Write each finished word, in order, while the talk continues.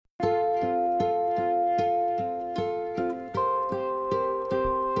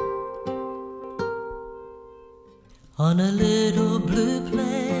On a little blue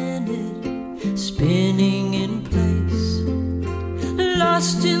planet, spinning in place,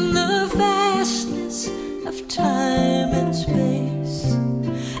 lost in the vastness of time and space.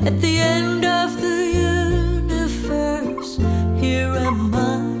 At the end of the universe, here am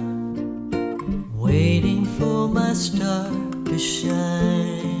I, waiting for my star to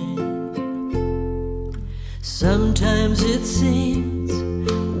shine. Sometimes it seems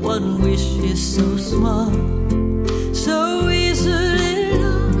one wish is so small, so easily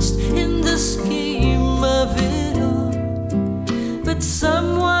lost in the scheme of it all. But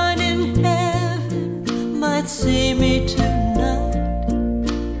someone in heaven might see me tonight,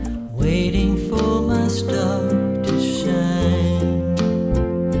 waiting for my star to shine.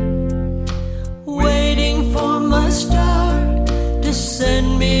 Waiting for my star to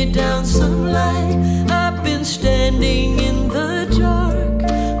send me down some light. I've been standing in the dark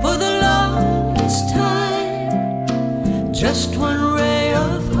for the longest time. Just one ray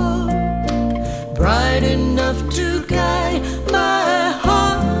of hope, bright enough to guide my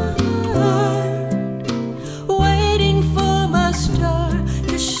heart. Waiting for my star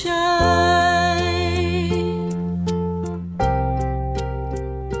to shine.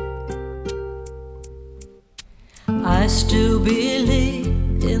 I still believe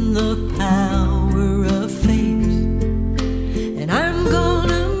in the power of faith, and I'm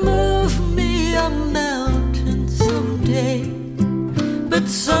gonna move me a mountain someday. But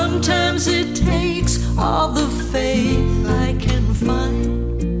sometimes it takes all the faith I can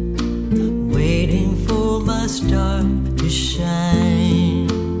find, waiting for my star to shine.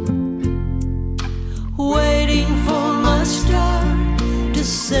 Waiting for my star to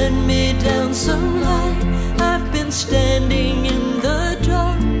send me down some light. I've been standing in the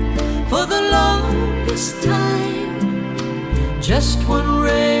dark for the longest time. Just one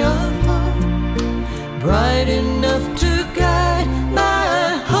ray of hope, bright enough to guide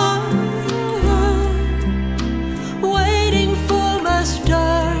my heart. Waiting for my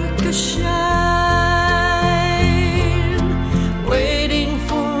star to shine. Waiting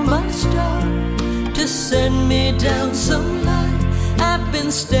for my star to send me down some light. I've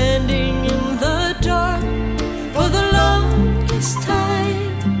been standing in the dark for the longest time.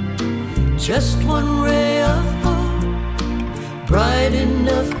 Just one ray of hope, bright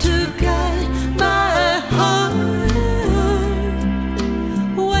enough to guide my heart.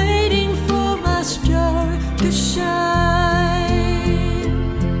 Waiting for my star to shine.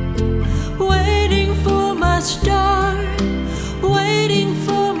 Waiting for my star. Waiting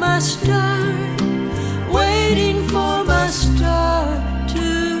for my star. Waiting for my star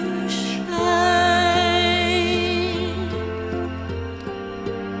to shine.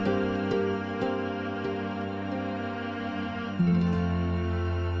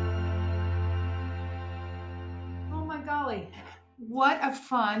 Oh my golly, what a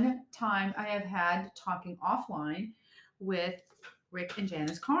fun time I have had talking offline with Rick and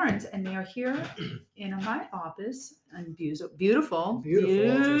Janice Carnes, and they are here in my office in beautiful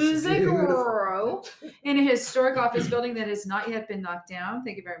Music Row, in a historic office building that has not yet been knocked down.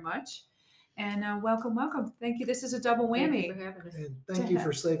 Thank you very much. And welcome. Thank you. This is a double whammy. Thank you for having us. And thank you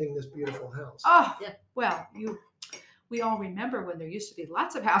for saving this beautiful house. Oh, Yeah. well, we all remember when there used to be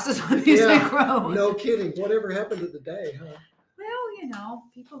lots of houses on Music Row. No kidding. Whatever happened to the day, huh? Well,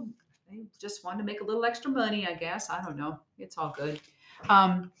 people, they just wanted to make a little extra money, I guess. I don't know. It's all good.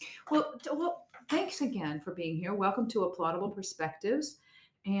 Well, thanks again for being here. Welcome to Applaudable Perspectives.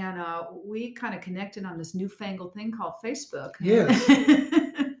 And we kind of connected on this newfangled thing called Facebook. Yes.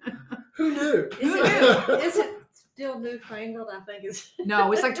 Who knew? Is it still newfangled? I think it's.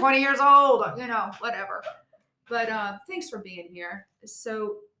 No, it's like 20 years old, whatever. But thanks for being here.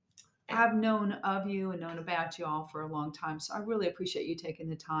 So I've known of you and known about you all for a long time. So I really appreciate you taking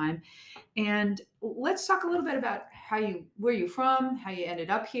the time. And let's talk a little bit about where you're from, how you ended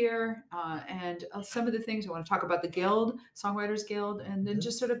up here, and some of the things. I want to talk about the Guild, Songwriters Guild, and then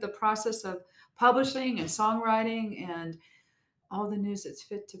just sort of the process of publishing and songwriting and all the news that's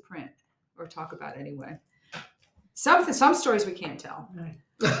fit to print or talk about anyway. Some stories we can't tell.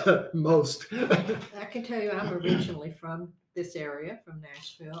 Most. I can tell you I'm originally from this area, from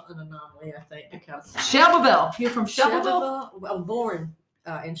Nashville, an anomaly, I think, because Shelbyville. You're from Shelbyville? Well, born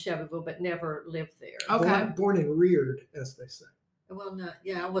in Shelbyville, but never lived there. Okay. Born and reared, as they say. Well,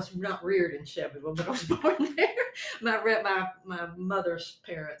 I was not reared in Shelbyville, but I was born there. My mother's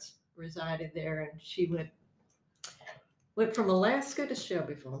parents resided there, and she went from Alaska to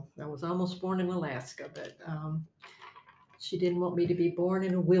Shelbyville. I was almost born in Alaska, but She didn't want me to be born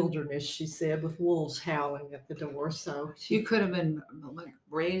in a wilderness, she said, with wolves howling at the door. So You could have been like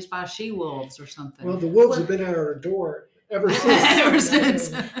raised by she wolves or something. Well, the wolves Well- have been at our door ever since. Ever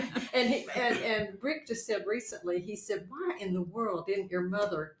since. and Rick just said recently, he said, why in the world didn't your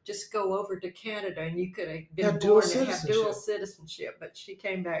mother just go over to Canada and you could have been Have dual born and have dual citizenship. citizenship? But she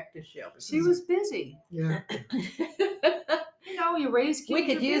came back to Shelby. She was busy. Yeah. You know, you raise kids. We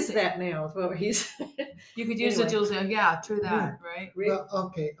could you're use busy. that now, is what he's You could use Anyway. the dual. Yeah, true that. Right. Rick, Well,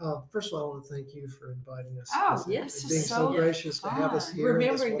 okay. First of all, I want to thank you for inviting us. Oh, and yes, being it's so so gracious to have us fun. here. in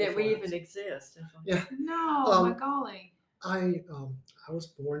this remembering that we wonderful even house. exist. Yeah. No, Um, my golly. I was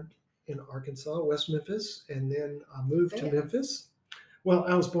born in Arkansas, West Memphis, and then I moved to Yeah. Memphis. Well,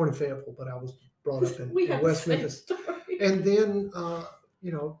 I was born in Fayetteville, but I was brought up in, We in have West the same Memphis. story. And then,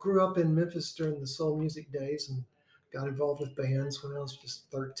 grew up in Memphis during the soul music days and got involved with bands when I was just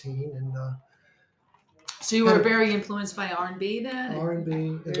 13 and So you were very influenced by R&B then? R&B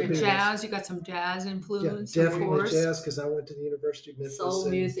and the Very Beatles. Jazz. You got some jazz Yeah, influence, of definitely course. jazz because I went to the University of Memphis. Soul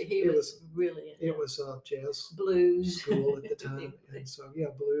and music. He it was really It was jazz blues school at the time, and so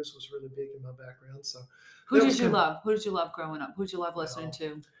blues was really big in my background. So Who That did was you kind of- love? Who did you love growing up? Who did you love listening Oh,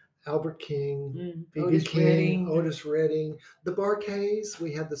 to? Albert King, Mm. B.B. Otis King, Redding. Otis Redding, the Barkays.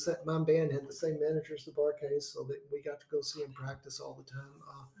 We had my band had the same managers, the Barkays, so that we got to go see them practice all the time.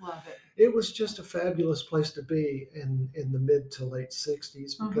 Love it. It was just a fabulous place to be in the mid to late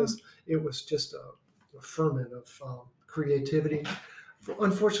 '60s because it was just a ferment of creativity.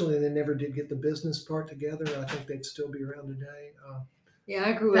 Unfortunately, they never did get the business part together. I think they'd still be around today. Yeah,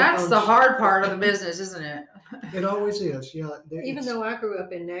 I grew That's up. the hard part of the business, isn't it? It always is. Yeah. Even though I grew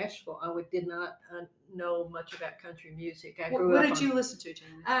up in Nashville, did not know much about country music. I grew What up. did you listen to,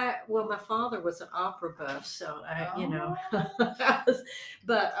 Jamie? Well, my father was an opera buff, so Oh.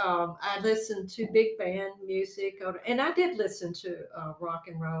 but I listened to big band music, and I did listen to rock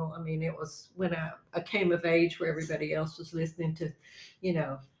and roll. I mean, it was when I came of age where everybody else was listening to,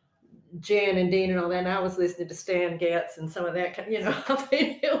 Jan and Dean and all that, and I was listening to Stan Getz and some of that kind. I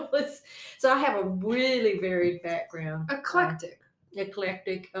mean, it was. So I have a really varied background. Eclectic.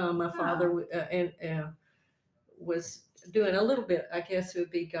 Eclectic. My father was doing a little bit, I guess it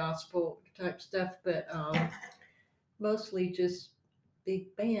would be gospel type stuff, but mostly just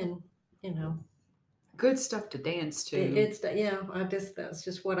big band, Good stuff to dance to. that's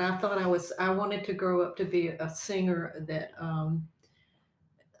just what I thought I wanted to grow up to be a singer that,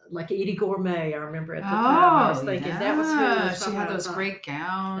 like Edie Gourmet, I remember at the time. I was thinking that was who was She something had I those thought. great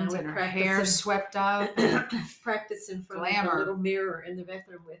gowns I and would her hair practice swept up. Practice in front of Glamour. a little mirror in the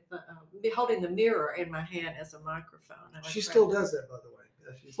bathroom with holding the mirror in my hand as a microphone. And I she still practiced. does that, by the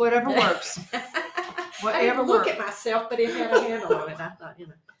way. She's- Whatever works. I Whatever didn't look works. at myself, but it had a handle on it. I thought,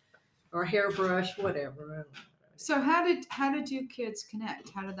 or a hairbrush, whatever. So how did you kids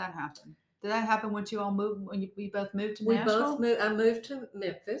connect? How did that happen? Did that happen once you all moved? When we both moved to We Nashville? both moved. I moved to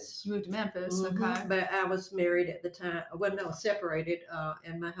Memphis. You moved to Memphis. Mhm. Okay. But I was married at the time. Well, no, separated.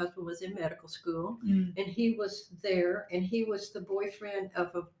 And my husband was in medical school, Mm. and he was there, and he was the boyfriend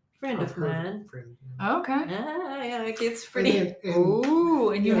of a friend of her mine. friend, Okay. Yeah, it gets And pretty. then- and- Ooh,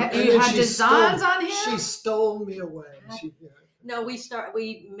 and you yeah, had and you then had she designs stole- on him. She stole me away. No,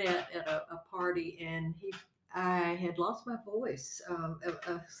 we met at a party, and I had lost my voice.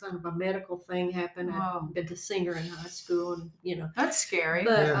 A sort of a medical thing happened. Oh. I'd been a singer in high school, and That's scary.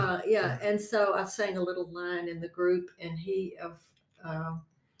 But Yeah. and so I sang a little line in the group, and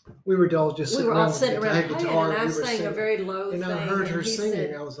We were all just we sitting were all around sitting with the around guitar, playing, and I we were sang a singing. very low And thing. I heard her and he singing.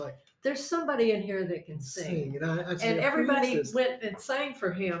 said, I was like, "There's somebody in here that can sing." sing. And I said, And "Who everybody is this?" went and sang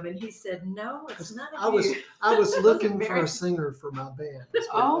for him, and he said, "No, it's not I was you." I was It looking was for very- a singer for my band. That's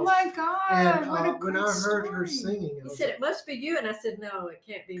what it Oh was. my God! And what a when great I heard her story. singing, I, He was said, like, "It must be you," and I said, "No, it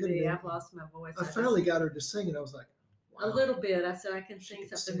can't be Couldn't me. be. I've lost my voice." I finally got her to sing, and I was like, a wow. little bit. I said, "I can She sing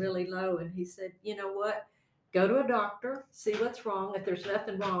can something sing. really low," and he said, "You know what? Go to a doctor, see what's wrong. If there's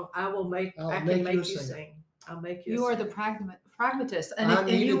nothing wrong, I I'll can make make you you a singer." sing. I'll make you." You a are the singer." pragmatist, I and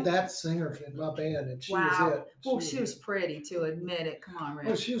needed you. that singer in my band, and she was Wow. it. Well, she was pretty to admit it. Come on, Well,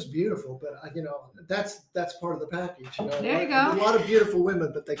 Rick. she was beautiful, but that's part of the package. There you Like, go. A lot of beautiful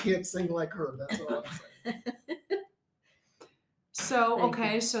women, but they can't sing like her. That's all I'm saying. So Thank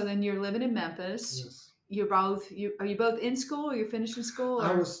okay, so then you're living in Memphis. Yes. Are you both in school? Or you're finishing school?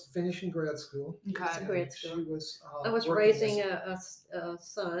 I or- was finishing grad school. Okay. and Grad school. She was. I was working raising as- a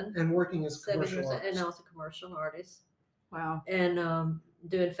son, and working as a 7 commercial years, and artist. I was a commercial artist, Wow. and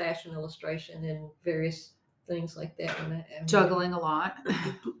doing fashion illustration and various things like that. And Juggling a lot.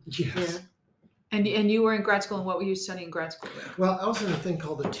 Yes. And you were in grad school, and what were you studying in grad school? Well, I was in a thing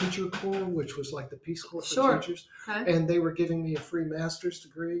called the Teacher Corps, which was like the Peace Corps for Sure. teachers. Okay. And they were giving me a free master's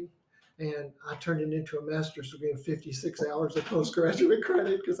degree. And I turned it into a master's degree in 56 hours of postgraduate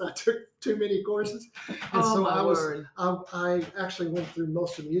credit because I took too many courses. And Oh, my word. I actually went through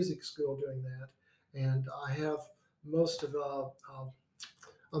most of music school doing that. And I have most of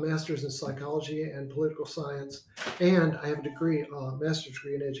a master's in psychology and political science. And I have a degree, master's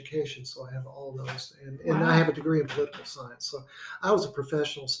degree in education. So I have all those. And Wow. I have a degree in political science. So I was a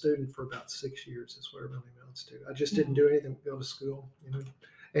professional student for about 6 years is what it really amounts to. I just didn't do anything but go to school, you know.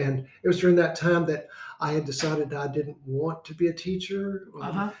 And it was during that time that I had decided I didn't want to be a teacher.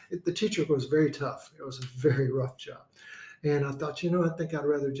 The teacher was very tough. It was a very rough job. And I thought, I think I'd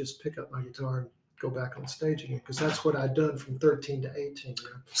rather just pick up my guitar and go back on stage again, because that's what I'd done from 13 to 18. You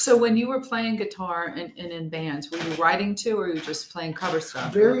know? So when you were playing guitar and in bands, were you writing too, or were you just playing cover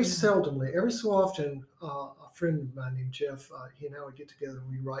stuff? Very seldomly. Every so often, a friend of mine named Jeff, he and I would get together and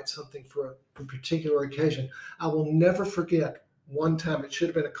we'd write something for a particular occasion. I will never forget one time, it should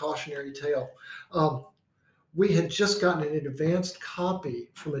have been a cautionary tale. We had just gotten an advanced copy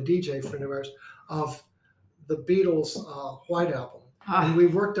from a DJ friend of ours of the Beatles' White Album. And we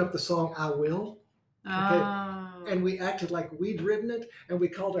worked up the song I Will. And we acted like we'd written it, and we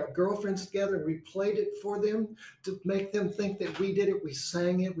called our girlfriends together and we played it for them to make them think that we did it. We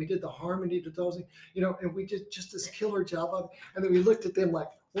sang it, we did the harmony to those, and we did just this killer job of it. And then we looked at them like,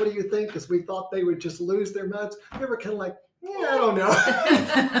 what do you think? Because we thought they would just lose their minds. They were kind of like, yeah, I don't know.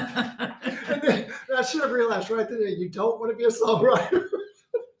 And then I should have realized right then that you don't want to be a songwriter.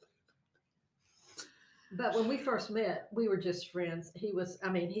 But when we first met, we were just friends. He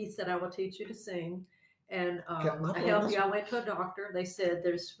said, I will teach you to sing. And I helped you. I went to a doctor. They said,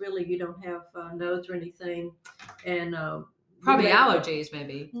 you don't have nodes or anything. And probably allergies,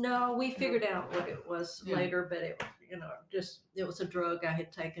 maybe. No, we figured out what it was later, but it was a drug I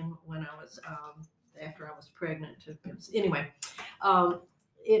had taken when I was, after I was pregnant. Anyway, and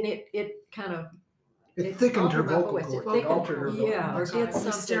it kind of, it thickened her vocal voice. cords. It altered her vocal Yeah, cords. or Did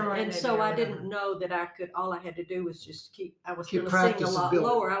something. And so I didn't know that I could, all I had to do was just I was going to sing a lot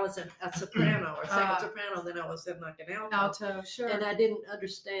lower. I was a soprano or second soprano, then I was in like an Alto, sure. And I didn't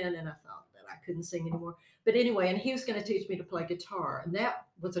understand, and I thought that I couldn't sing anymore. But anyway, and he was going to teach me to play guitar, and that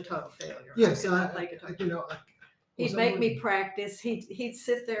was a total failure. Yes, I could not play guitar. He'd make me practice. He'd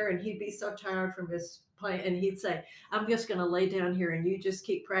sit there and he'd be so tired from his playing, and he'd say, I'm just going to lay down here and you just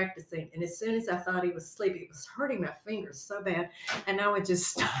keep practicing. And as soon as I thought he was asleep, it was hurting my fingers so bad, and I would just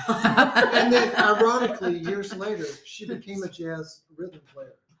stop. And then ironically, years later, she became a jazz rhythm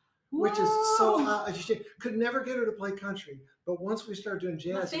player. Which is so, she could never get her to play country. But once we started doing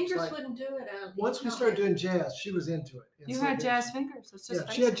jazz, my fingers wouldn't do it. Once we started doing jazz, she was into it. And you so had jazz fingers. Let's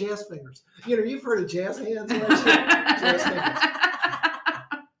just she had jazz fingers. You've heard of jazz hands. Jazz fingers.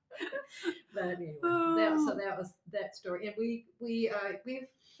 But anyway, that was that story. And we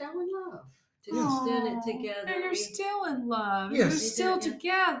fell in love. Just in it together. And you're still in love. Yes. You're still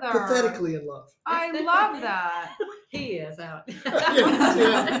together. Pathetically in love. I love that. He is out.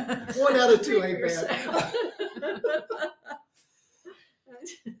 Yeah. 1 out of 2 ain't bad.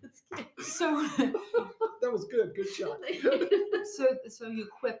 So that was good. Good shot. So you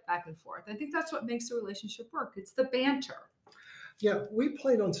quip back and forth. I think that's what makes the relationship work. It's the banter. Yeah, we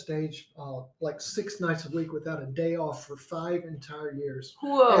played on stage like 6 nights a week without a day off for 5 entire years.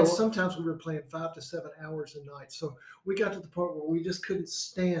 Whoa. And sometimes we were playing 5 to 7 hours a night. So we got to the point where we just couldn't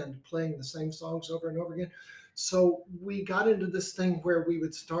stand playing the same songs over and over again. So we got into this thing where we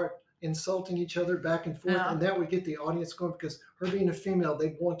would start insulting each other back and forth, and that would get the audience going, because her being a female,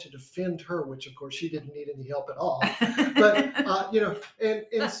 they'd want to defend her, which of course she didn't need any help at all. But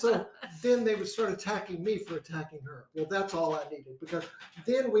and so then they would start attacking me for attacking her. Well, that's all I needed, because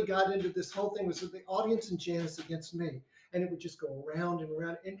then we got into this whole thing was the audience and Janice against me. And it would just go around and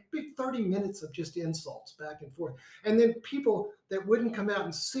around, and it'd be 30 minutes of just insults back and forth. And then people that wouldn't come out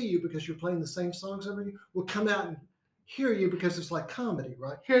and see you because you're playing the same songs every year would come out and hear you because it's like comedy,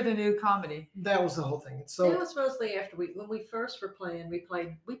 right? Hear the new comedy. That was the whole thing. And so that was mostly after when we first were playing. We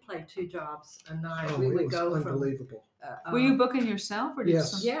played 2 jobs a night. Oh, we it would was go unbelievable. Were you booking yourself, or did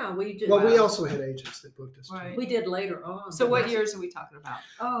Yes. Yeah, we did. Well, we also had agents that booked us. Too. Right. We did later on. So what years are we talking about?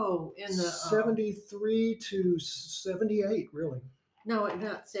 Oh, in the 73 to 78, really. No,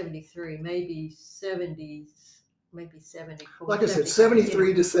 not 73. Maybe 70s. Maybe 74. Like I said,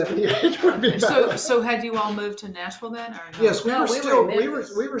 73 to 78. So had you all moved to Nashville then? Or no? Yes, we No, were we were still in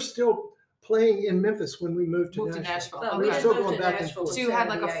Memphis. we were still playing in Memphis when we moved to Moved to Nashville. Nashville. But Okay. we We're did still move going to back and Nashville forth. So you had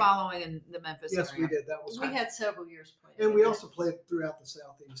like a 78. following in the Memphis Yes, area. we did. That was We fun. had several years playing. And we in also Memphis. played throughout the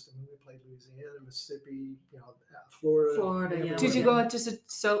Southeast. I mean, we played Louisiana, Mississippi, Florida. Florida, yeah. everywhere. Did you go out just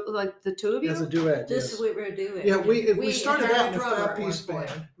like the two of you? As a duet, This yes. is what we were doing. Yeah, we started had out in a drummer at 5-piece one point.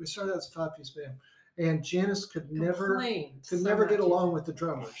 band. We started out as a 5-piece band. And Janice could never Complained so get much. along with the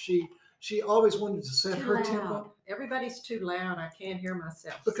drummer. She always wanted to set Too her loud. tempo. Everybody's too loud. I can't hear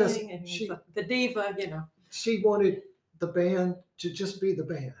myself Because sing. And she- the diva, you know. She wanted the band to just be the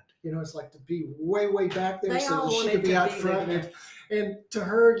band. You know, it's like to be way, way back there They so all that she wanted could be to out be front. there. And to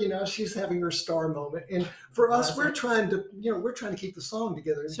her, you know, she's having her star moment. And for us, Wasn't. we're trying to keep the song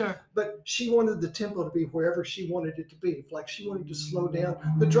together. Sure. But she wanted the tempo to be wherever she wanted it to be. Like she wanted to slow down.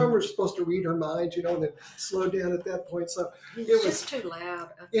 The drummer's supposed to read her mind, you know, and then slow down at that point. So It's it was, just too loud.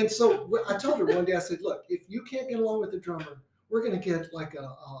 and so I told her one day, I said, look, if you can't get along with the drummer, we're going to get like a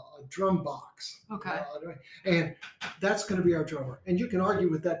drum box. Okay. And that's going to be our drummer. And you can argue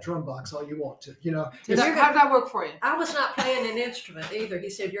with that drum box all you want to, you know. How did that work for you? I was not playing an instrument either. He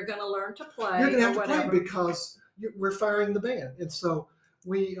said, "You're going to learn to play." You're going to have or to play whatever. because we're firing the band. And so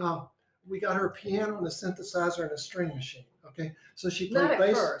we got her a piano and a synthesizer and a string machine. Okay. So she Not played at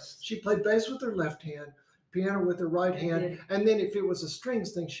bass. first. She played bass with her left hand, piano with her right hand. did. And then if it was a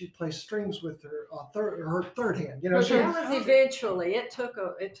strings thing, she'd play strings with her third hand. You know, Okay. she, That was eventually. It took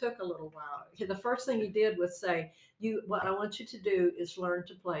a little while. The first thing he did was say, what I want you to do is learn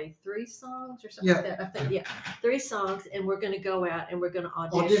to play 3 songs or something Yeah. like that. I think 3 songs, and we're going to go out and we're going to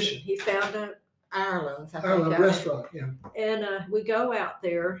audition. Audition. He found Ireland's, I think. Ireland out there. restaurant. Yeah. And we go out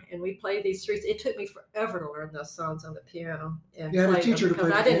there and we play these 3. It took me forever to learn those songs on the piano and You had a play them teacher to because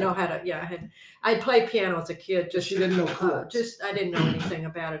play I the didn't piano. know how to. Yeah, I'd played piano as a kid. Just She didn't know chords. I didn't know anything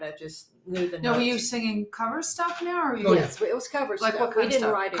about it. I just knew the No, notes. were you singing cover stuff now, or were you Oh, yeah. Yes, it was cover like stuff. what kind we didn't of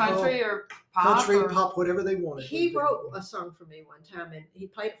stuff? write it. Country or pop? Country, or- pop, whatever they wanted. He wrote a song for me one time, and he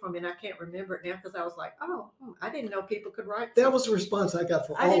played it for me, and I can't remember it now because I was like, I didn't know people could write. That songs. was the response I got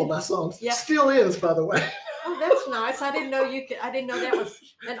for I all of didn't- my songs. yeah. Still is, by the way. Oh, that's nice. I didn't know you could. I didn't know that was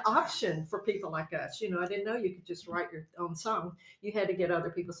an option for people like us. You know, I didn't know you could just write your own song. You had to get other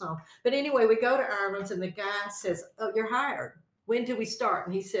people's songs. But anyway, we go to Ireland's, and the guy says, "Oh, you're hired. When do we start?"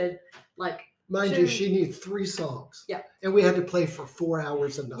 And he said, like, Mind Two. you, she needed 3 songs. Yeah. And we had to play for 4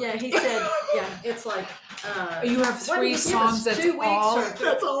 hours a night. yeah, he said, yeah, it's like. You have what did 3 he give us? songs. That's 2 weeks all. or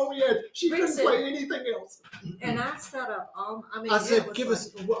That's all we had. She Rick couldn't said- play anything else. And I set up all. I mean, I it said, was give like-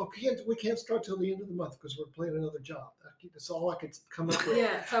 us, well, we can't start till the end of the month because we're playing another job. That's all I could come up with.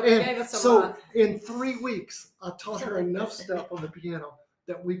 Yeah, so we gave And us a so month. in 3 weeks, I taught her enough stuff on the piano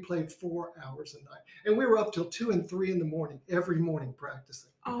that we played 4 hours a night. And we were up till 2 and 3 in the morning, every morning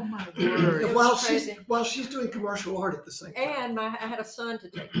practicing. Oh my It word! was while crazy. she's doing commercial art at the same time. And I had a son to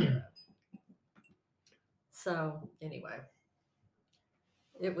take care of. So anyway,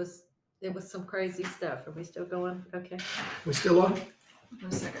 it was some crazy stuff. Are we still going? Okay. We still on? Wait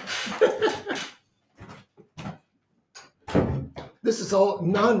a second. This is all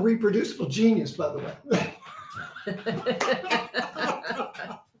non-reproducible genius, by the way.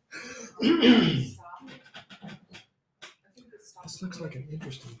 This looks like an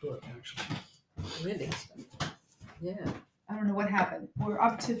interesting book, actually. Really stuff. Yeah. I don't know what happened. We're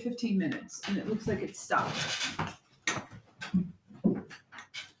up to 15 minutes, and it looks like it stopped.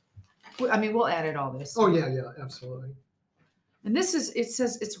 I mean, we'll edit all this. Oh yeah, absolutely. And this is, it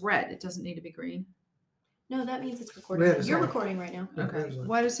says it's red. It doesn't need to be green. No, that means it's recording. Red is You're on. recording right now. Yeah, Okay. red is on.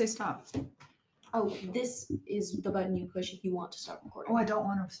 Why does it say stop? Oh, this is the button you push if you want to stop recording. Oh, I don't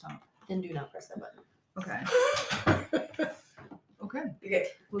want to stop. Then do not press that button. Okay. Okay. You're good.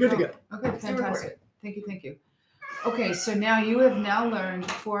 We'll Good to go. Okay, Still fantastic. Thank you. Okay, so now you have now learned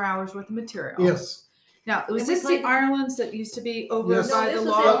 4 hours worth of material. Yes. Now, was And we this the played- Ireland's that used to be over Yes. by No, the this was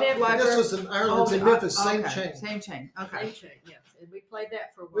law in Memphis. library? This was in Ireland's in Memphis, same okay. chain. Same chain. Okay. Same chain, yes. And we played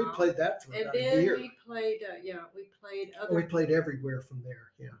that for a We while. played that for And about a then year. we played, we played other. We played everywhere from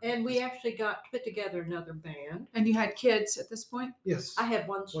there. Yeah. And we actually put together another band. And you had kids at this point? Yes. I had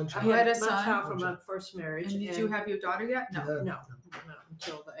one. One I child. You had had a one son? child from One my first marriage. And did you have your daughter yet? No. No, not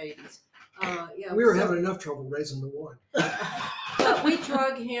until the 80s. Yeah, We were so- having enough trouble raising the one. But we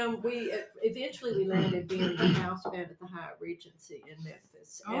drug him. We eventually we landed being the house band at the Hyatt Regency in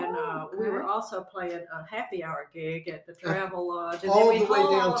Memphis, and Oh, we were okay. also playing a happy hour gig at the Travel Lodge. And All then the we'd way haul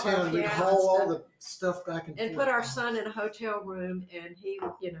all of our downtown, we'd piano haul all stuff the stuff back and and forth. put our son in a hotel room, and he,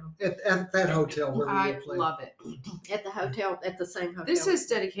 at that hotel where we I would play love it. at the hotel at the same hotel. This is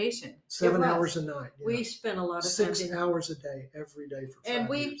dedication. 7 It was. hours a night. yeah. we spent a lot of time 6 in- hours a day, every day for 5 and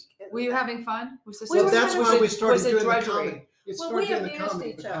we years. Were you having fun? Was this We So were that's having- why we was started it doing the drudgery? comedy. it Well, started we in the amused comedy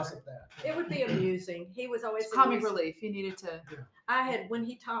each because other. of that. It would be amusing. He was always It's comic amusing. relief. You needed to. I had, when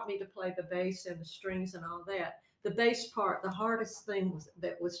he taught me to play the bass and the strings and all that, the bass part, the hardest thing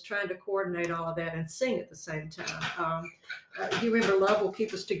was trying to coordinate all of that and sing at the same time. You remember Love Will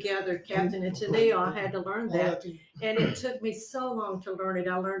Keep Us Together, Captain and Tennille, I had to learn that. And it took me so long to learn it.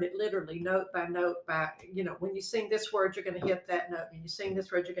 I learned it literally note by, when you sing this word, you're going to hit that note. When you sing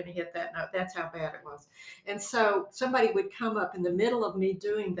this word, you're going to hit that note. That's how bad it was. And so somebody would come up in the middle of me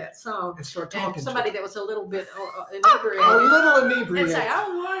doing that song, And start and talking. somebody that was a little bit a inebriated, little and inebriated. say, "I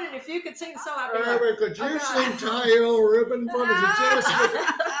was wondering if you could sing a song." I'd be like, Could you "Oh, sing God." Tile Ribbon Fun as a Jazz?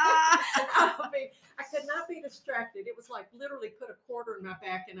 I mean, I could not be distracted. It was like literally put a quarter in my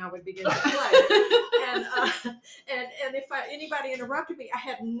back and I would begin to play. And if anybody interrupted me, I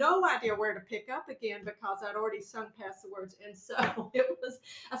had no idea where to pick up again because I'd already sung past the words. And so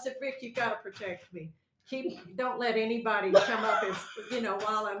I said, Rick, you've got to protect me. Don't let anybody come up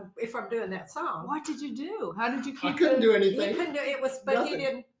if I'm doing that song. What did you do? How did you I keep couldn't do He anything. couldn't do it. But Nothing. he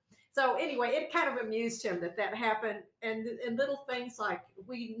didn't. So anyway, it kind of amused him that happened, and little things like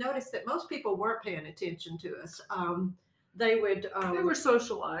we noticed that most people weren't paying attention to us. They would. They were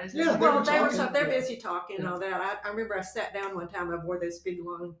socializing. Yeah, Well, they were they're talking. busy talking and all that. I remember I sat down one time. I wore those big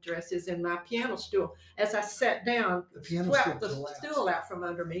long dresses in my piano stool. As I sat down, The piano swept stool the collapsed. stool out from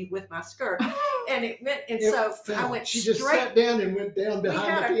under me with my skirt, and it went. And It so fell. I went She just straight. sat down and went down We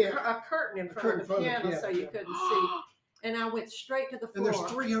behind had the piano. a curtain in front of the piano, so you couldn't see. And I went straight to the And floor.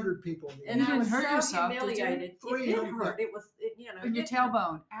 there's 300 people in the And You I didn't was hurt so yourself, did you? humiliated. It did 300. hurt. It was, In your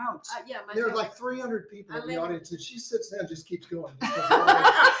tailbone. Ouch. Yeah, my There are tail- like 300 people in the live- audience, and she sits down and just keeps going. and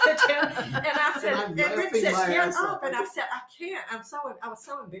I said, I'm and Rick laughing said, my "Get ass up!" off. And I said, "I can't. I was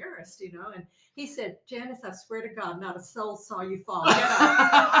so embarrassed, And he said, "Janice, I swear to God, not a soul saw you fall. Get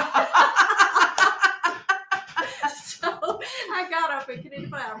up." So I got up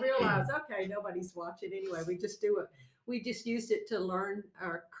and I realized, okay, nobody's watching anyway. We just do it. We just used it to learn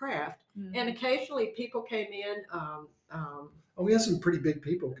our craft. And occasionally people came in. Oh, we had some pretty big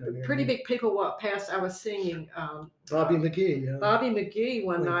people come in. Pretty big people walked past. I was singing Bobby McGee. Yeah. Bobby McGee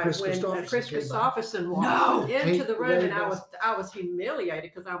one When night Chris when Christopherson Chris came by. Christopherson walked No! into Hey, the room, way and back. I was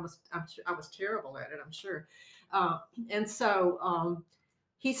humiliated because I was terrible at it, I'm sure. And so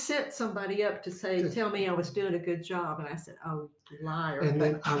he sent somebody up to tell me I was doing a good job, and I said, "Oh, liar!" And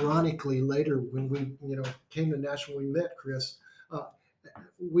then, ironically, later when we, came to Nashville, we met Chris.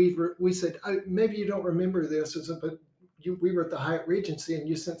 We said, maybe you don't remember this, but we were at the Hyatt Regency, and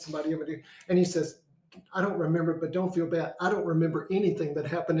you sent somebody over to, and he says, "I don't remember, but don't feel bad. I don't remember anything that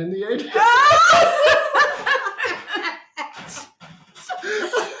happened in the 80s."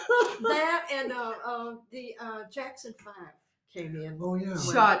 That and the Jackson 5 came in. Oh yeah.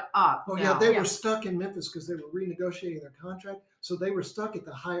 Shut up. Oh No. yeah, they Yeah. were stuck in Memphis because they were renegotiating their contract. So they were stuck at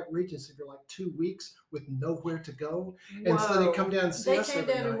the Hyatt Regency for like 2 weeks with nowhere to go. And so they Whoa. come down and see They us came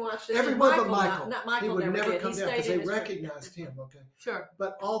every down and night. watched us. Everyone but And Michael. Not He Michael would never did. come He down because stayed in they his room. recognized him. Okay. Sure.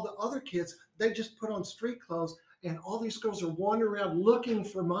 But all the other kids, they just put on street clothes, and all these girls are wandering around looking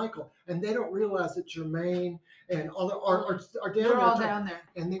for Michael, and they don't realize that Jermaine and all the are down They're there. all trying- down there.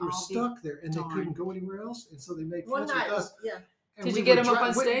 and they were I'll be stuck there, and they darned. couldn't go anywhere else, and so they made One friends night, with us. yeah. And Did we you get were them up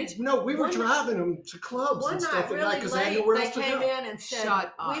on we- stage? No, we were One- driving them to clubs One and stuff night, at really night because they had late, nowhere they else to came go. in and said,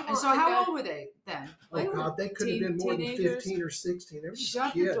 Shut up. "We And want so to how go." old were they then? Oh God, they could have been more than teenagers? 15 or 16. They were just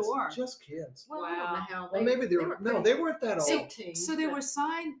Shut the kids. door. Just kids. Well, I don't know Wow. how. Well, maybe they were. No, they weren't that old. 18. So they were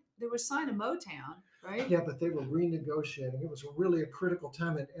signed to Motown, right? Yeah, but they were renegotiating. It was really a critical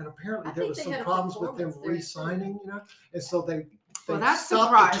time, and apparently I there think was they some had a problems with them performance there, too. re-signing, and so they Well, that's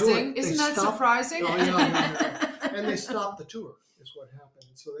stopped the tour. surprising. They Isn't that stopped- surprising? Oh, yeah, and they stopped the tour. Is what happened.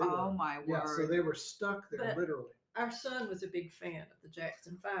 So they Oh were. my word. Yeah, so they were stuck there But- literally. Our son was a big fan of the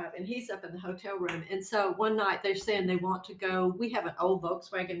Jackson 5, and he's up in the hotel room. And so one night they're saying they want to go. We have an old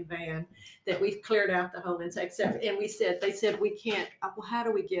Volkswagen van that we've cleared out the whole inside, and they said we can't. Well, how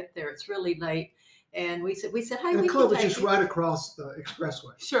do we get there? It's really late. And we said, hey, And we the club can was take just you. right across the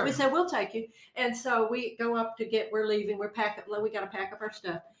expressway. Sure. We said, we'll take you. And so we go up we're leaving, we got to pack up our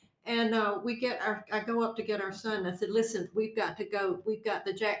stuff. And I go up to get our son. And I said, listen, we've got to go. We've got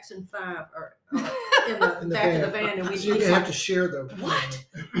the Jackson 5 in the In the back of the van. van. And So you he's have like, to share the what?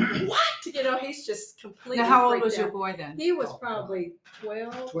 What? He's just completely Now, how old freaked was your out. boy then? He was Oh, probably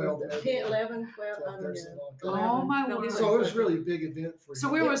 12, 12, 10, 11, 12, I don't 13, know. Oh, my No, he word. was So it was 13. really a big event for So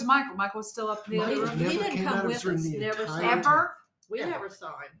you. where was Michael? Michael was still up in the Michael other room? never He didn't came come out of with his room us, the never entire saw time. Ever? We Ever. never saw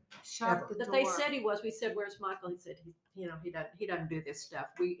him. Shut Ever. the But door. they said he was. We said, "Where's Michael?" He said, he doesn't do this stuff."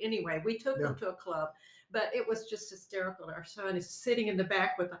 We took Yeah. him to a club, but it was just hysterical. Our son is sitting in the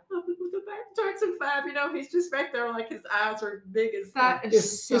back with the back to Jackson 5. You know, he's just back there like his eyes are big as That is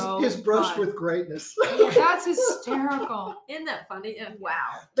His, so his brush fun. with greatness. That's hysterical. Isn't that funny? Yeah. Wow.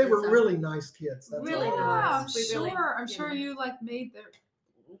 They were So- really nice kids. That's Really all. Yeah, nice. I'm We really, sure. I'm you sure know. you like made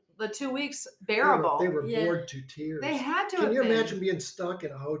the 2 weeks They were- bearable. They were Yeah. bored to tears. They had to Can have you been. imagine being stuck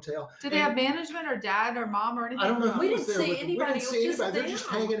in a hotel? Did they have management or dad or mom or anything? I don't know who We was didn't there see with them. We anybody. didn't It see was just anybody. They're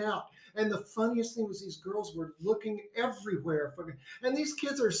just them. hanging out. And the funniest thing was these girls were looking everywhere. And these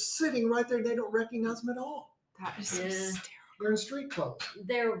kids are sitting right there. They don't recognize them at all. That is Yeah. hysterical. They're in street clothes.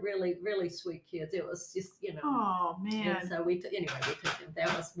 They're really, really sweet kids. It was just, you know. Oh And man. so we took them.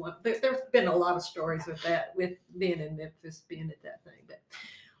 That was one. There's been a lot of stories with that, with being in Memphis, being at that thing. But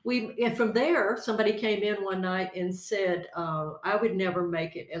and from there, somebody came in one night and said, I would never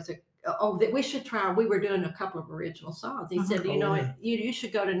make it as that we should try. We were doing a couple of original songs. He said, Oh, you know, yeah. you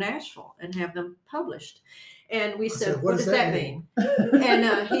should go to Nashville and have them published. And we I said, said, what does that mean?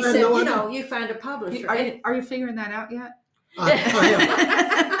 And he I said, know, I you know. know, you find a publisher. Are you figuring that out yet? I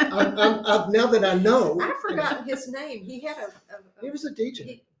am. Now that I know. I've forgotten his name. He had He was a DJ.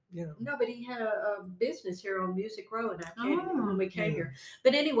 he- You know. No, but he had a business here on Music Row, and I came Oh, when we came yeah. here.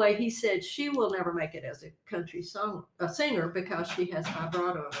 But anyway, he said she will never make it as a country singer because she has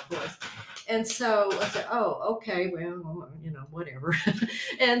vibrato in her voice. And so I said, "Oh, okay, well, you know, whatever."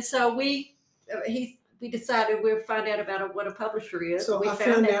 And so we decided we'd find out about what a publisher is. So we I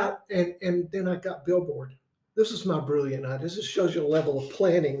found out, and then I got Billboard. This is my brilliant idea. This just shows you a level of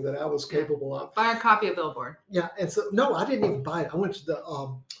planning that I was capable of. Buy a copy of Billboard. Yeah, and so no, I didn't even buy it. I went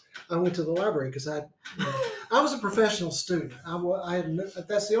to the library because I was a professional student.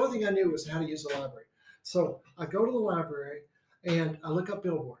 That's the only thing I knew was how to use the library. So I go to the library and I look up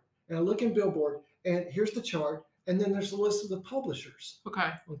Billboard, and I look in Billboard, and here's the chart, and then there's a list of the publishers. Okay.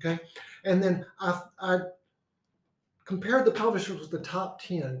 Okay, and then I compared the publishers with the top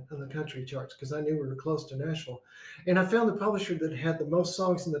 10 on the country charts because I knew we were close to Nashville. And I found the publisher that had the most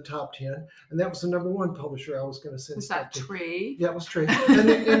songs in the top 10, and that was the number one publisher I was going to send Was stuff that to. Tree? Yeah, it was Tree.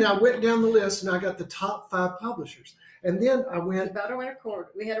 And I went down the list, and I got the top 5 publishers. And then I We went, bought a record.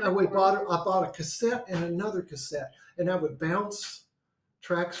 We had a I record. bought a cassette and another cassette, and I would bounce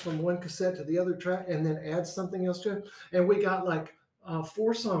tracks from one cassette to the other track and then add something else to it. And we got like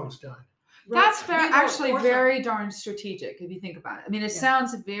 4 songs done. That's He wrote actually 4 very darn strategic if you think about it. I mean, it Yeah.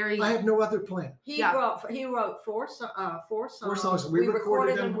 sounds very. I had no other plan. He Yeah. wrote 4 songs. 4 songs. We We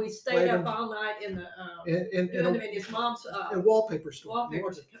recorded them, We stayed played up them. all night in the In doing them in his mom's a wallpaper store.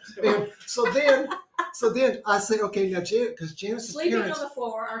 wallpaper. And so then I said, okay, now because Janice's Sleeping parents, on the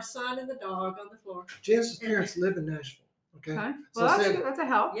floor, our son and the dog on the floor. Janice's parents live in Nashville. Okay. Okay. So Well, that's say- good. That's a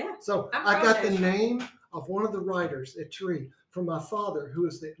help. Yeah. So I'm I from got the Nashville. name of one of the writers at Tree from my father, who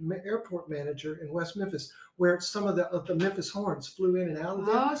was the airport manager in West Memphis, where some of the Memphis Horns flew in and out of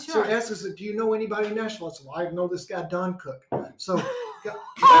there. Oh, So sure. he asked us, do you know anybody in Nashville? I said, well, I know this guy, Don Cook. So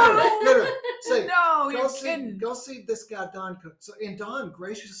literally, say, No, go you're see, kidding. go see this guy, Don Cook. So, and Don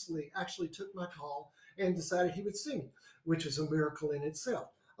graciously actually took my call and decided he would see me, which is a miracle in itself.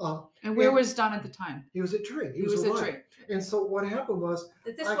 And where and- was Don at the time? He was at Tree. He was a at writer. Tree. And so what happened was,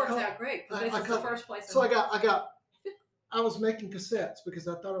 This I works call- out great because I- this I is call- the first place. so I was making cassettes because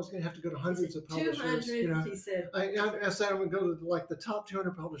I thought I was going to have to go to hundreds of publishers. 200. You know, He said. I said I'm going to go to like the top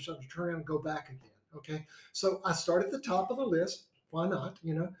 200 publishers and turn around and go back again. Okay, so I start at the top of the list. Why not?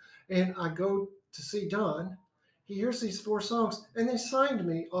 You know, and I go to see Don. He hears these 4 songs, and they signed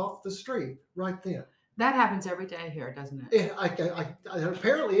me off the street right then. That happens every day here, doesn't it? And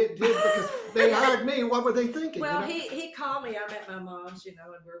apparently it did because they hired me. What were they thinking? Well, you know? he called me. I'm at my mom's, you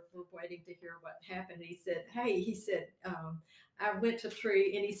know, and we're waiting to hear what happened. He said, "Hey," he said, "I went to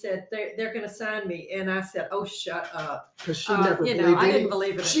Tree," and he said, "They're going to sign me." And I said, "Oh, shut up." Because she never you believed know, I any- didn't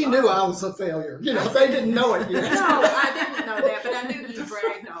believe it. She at knew all. I was a failure. You know, they didn't know it yet. No, I didn't know that, but I knew you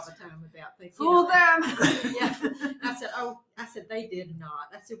bragged all the time about things. you Fool know. them. Yeah. I said, they did not.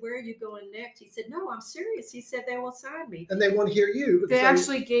 I said, where are you going next? He said, no, I'm serious. He said, they will sign me. And they want to hear you. Because They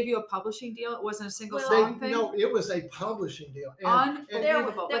actually gave you a publishing deal. It wasn't a single Well, song thing. No, it was a publishing deal. And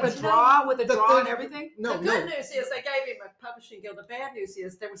Unbelievable. there With was a draw, with a the draw thing- and everything. no, the no. good news is they gave him a publishing deal. The bad news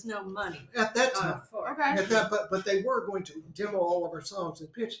is there was no money At that time, for it. Okay, but they were going to demo all of our songs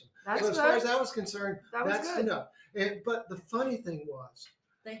and pitch them. that's so as far as good. I was concerned, That was that's good. enough. But the funny thing was,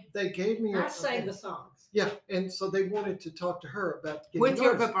 They, they gave me I sang the songs. yeah, and so they wanted to talk to her about getting With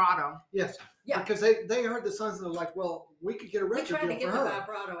your noticed. vibrato. Yes, Yeah. because they heard the songs and they're like, well, we could get a We record tried to deal get for the her.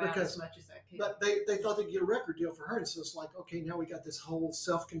 vibrato out because- as much as I could. But they thought they'd get a record deal for her, and so it's like, okay, now we got this whole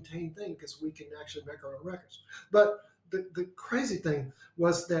self-contained thing because we can actually make our own records. But the crazy thing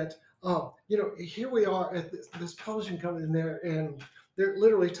was that, here we are at this publishing company in there, and They're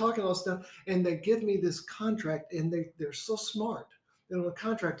literally talking all this stuff, and they give me this contract, and they're so smart. And on the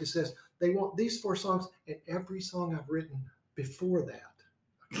contract it says they want these 4 songs and every song I've written before that.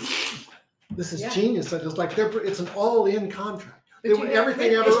 This is Yeah. genius. It's like it's an all-in contract. But They you want have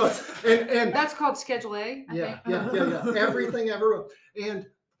everything I ever wrote, and That's called Schedule A, I yeah, think. yeah. Everything I ever wrote. And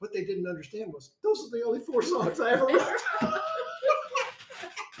what they didn't understand was those are the only 4 songs I ever wrote.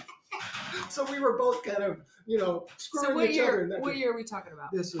 So we were both kind of, So screwing what each other. year? in that What way. year are we talking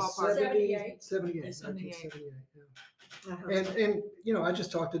about? This was Ballpark. 78. 78. 78. 1978, yeah. Uh-huh. And I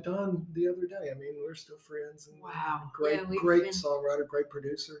just talked to Don the other day. I mean, we're still friends. And Wow. Great, Yeah, we've great been- songwriter, great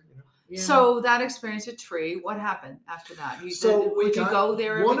producer. Yeah. So that experience at Tree, what happened after that? So we would you got go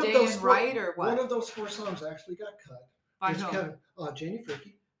there one every of day those and 4 write or what? One of those 4 songs actually got cut. By It's whom? kind of Janie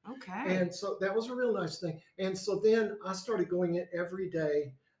Fricke. Okay. And so that was a real nice thing. And so then I started going in every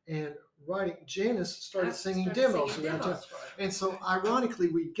day and writing. Janice started singing demos around town. And so ironically,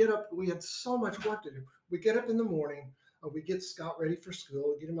 we get up, we had so much work to do. We get up in the morning, we get Scott ready for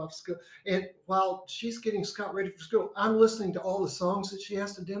school, get him off school. And while she's getting Scott ready for school, I'm listening to all the songs that she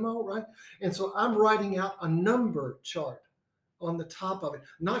has to demo, right? And so I'm writing out a number chart on the top of it,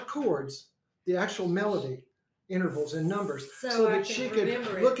 not chords, the actual melody intervals and numbers, so I that can she could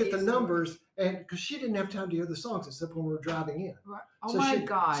remember it look at the easily. numbers. And because she didn't have time to hear the songs except when we were driving in. Right. Oh So my she-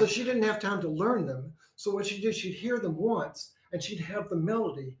 God. So she didn't have time to learn them. So what she did, she'd hear them once and she'd have the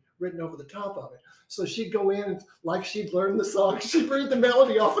melody written over the top of it. So she'd go in and like she'd learned the song, she'd read the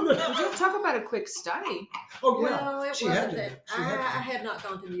melody off of the Would you talk about a quick study? Oh yeah. Well, it she wasn't had to that. do. She had to I do. had not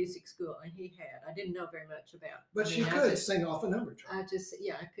gone to music school, and he had. I didn't know very much about. But I she mean, I could just- sing off a number chart. I just,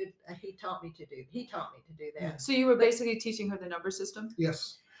 yeah, I could. He taught me to do that. Yeah. So you were basically teaching her the number system?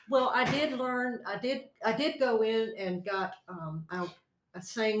 Yes. Well, I did learn. I did go in and got. I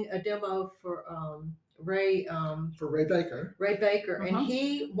sang a demo for Ray For Ray Baker. Baker, Uh-huh. and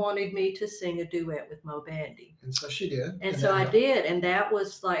he wanted me to sing a duet with Mo Bandy. And so she did. And so I then, did, and that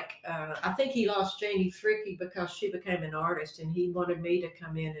was like I think he lost Janie Fricke because she became an artist, and he wanted me to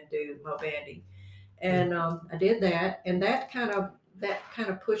come in and do Mo Bandy, and I did that, and that kind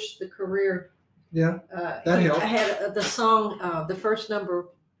of pushed the career. Yeah. That helped. I had the song, the first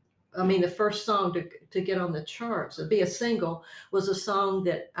song to get on the charts, to be a single, was a song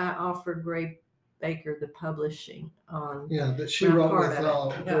that I offered Ray Baker the publishing on. Yeah, that she Not wrote part with of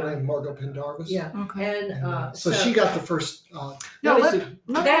it, girl yeah. named Margot Pendarvis. Yeah, Okay. and So she got the first. No, that was let me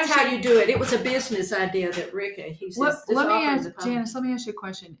That's ask how you do it. It was a business idea that Rick, he says, Let, just let me offer ask the public. Janice. Let me ask you a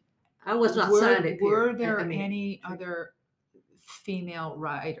question. I was not were, signed at were Pier. there I mean, any other female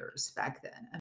writers back then?